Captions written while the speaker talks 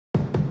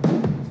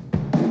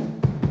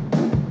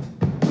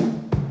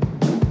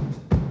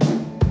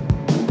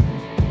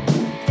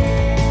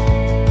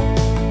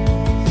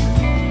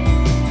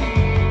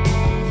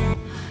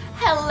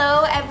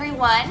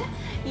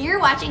You're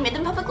watching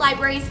Midland Public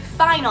Library's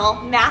final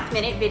Math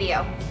Minute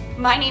video.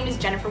 My name is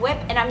Jennifer Whip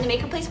and I'm the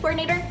Maker Place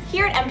Coordinator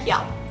here at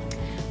MPL.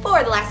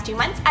 For the last 2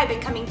 months, I've been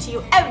coming to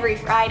you every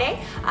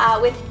Friday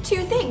with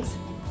two things.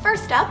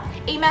 First up,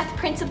 a math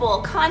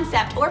principle,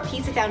 concept, or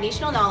piece of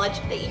foundational knowledge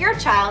that your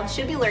child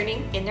should be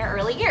learning in their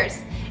early years.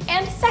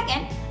 And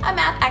second, a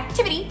math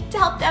activity to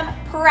help them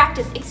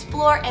practice,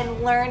 explore,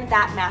 and learn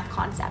that math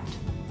concept.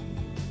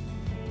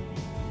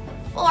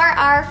 For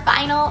our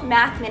final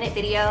Math Minute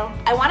video,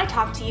 I want to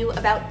talk to you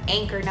about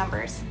anchor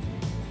numbers.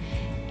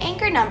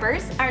 Anchor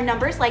numbers are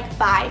numbers like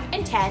 5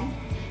 and 10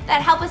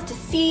 that help us to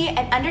see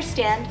and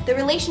understand the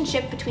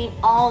relationship between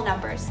all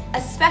numbers,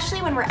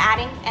 especially when we're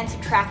adding and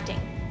subtracting.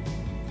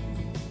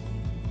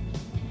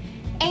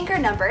 Anchor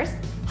numbers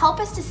help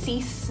us to see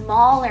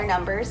smaller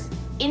numbers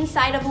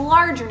inside of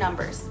larger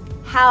numbers,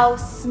 how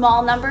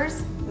small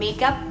numbers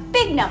make up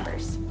big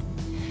numbers.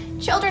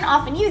 Children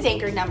often use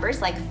anchor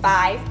numbers like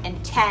 5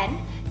 and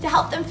 10 to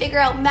help them figure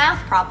out math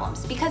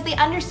problems because they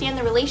understand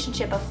the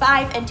relationship of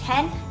 5 and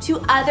 10 to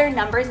other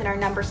numbers in our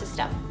number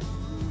system.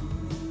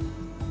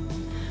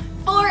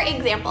 For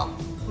example,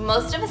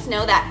 most of us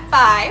know that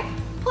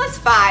 5 plus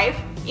 5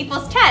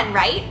 equals 10,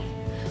 right?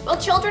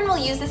 Well, children will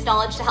use this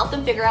knowledge to help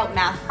them figure out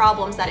math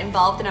problems that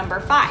involve the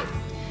number 5.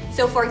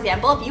 So for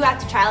example, if you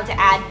ask a child to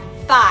add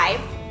 5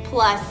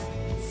 plus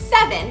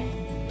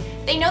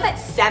 7, they know that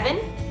 7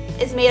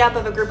 is made up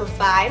of a group of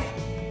 5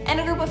 and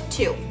a group of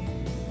 2.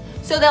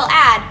 So they'll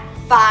add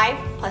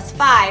 5 plus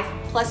 5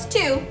 plus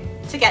 2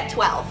 to get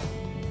 12.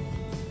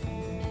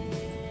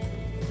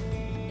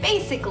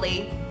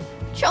 Basically,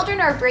 children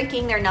are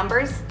breaking their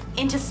numbers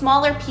into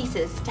smaller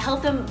pieces to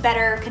help them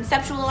better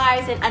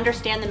conceptualize and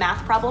understand the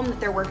math problem that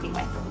they're working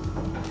with.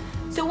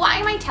 So why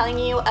am I telling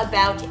you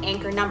about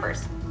anchor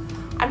numbers?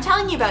 I'm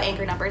telling you about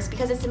anchor numbers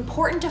because it's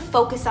important to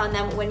focus on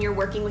them when you're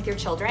working with your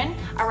children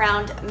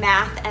around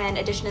math and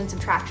addition and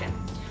subtraction.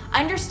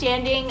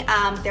 Understanding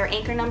their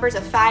anchor numbers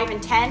of 5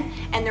 and 10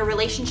 and their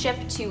relationship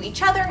to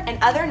each other and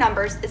other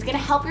numbers is going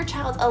to help your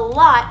child a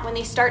lot when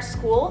they start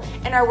school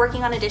and are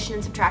working on addition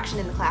and subtraction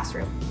in the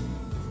classroom.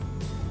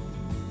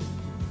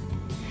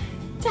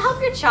 To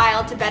help your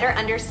child to better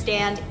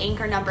understand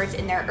anchor numbers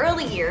in their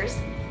early years,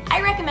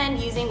 I recommend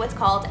using what's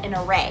called an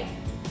array.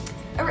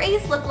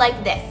 Arrays look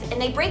like this, and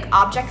they break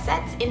object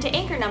sets into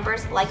anchor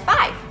numbers like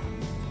 5.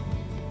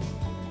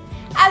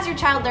 As your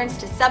child learns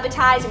to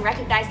subitize and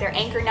recognize their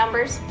anchor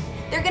numbers,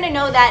 they're going to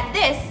know that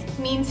this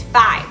means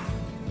 5.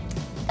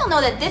 They'll know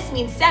that this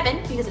means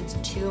 7 because it's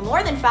 2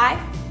 more than 5.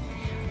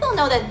 They'll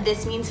know that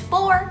this means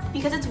 4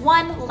 because it's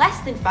 1 less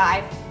than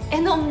 5.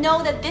 And they'll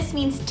know that this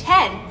means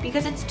 10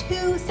 because it's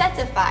 2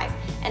 sets of 5,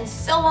 and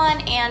so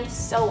on and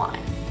so on.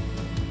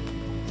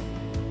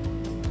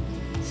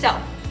 So,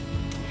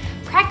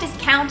 practice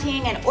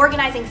counting and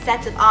organizing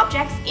sets of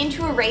objects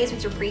into arrays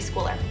with your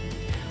preschooler.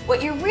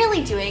 What you're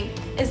really doing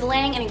is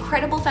laying an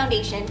incredible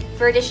foundation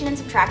for addition and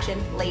subtraction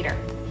later.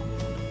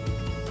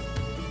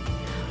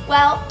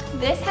 Well,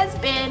 this has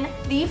been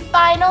the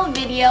final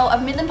video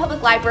of Midland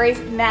Public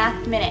Library's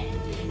Math Minute.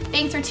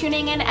 Thanks for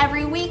tuning in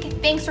every week.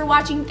 Thanks for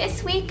watching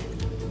this week.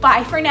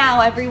 Bye for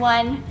now,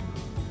 everyone.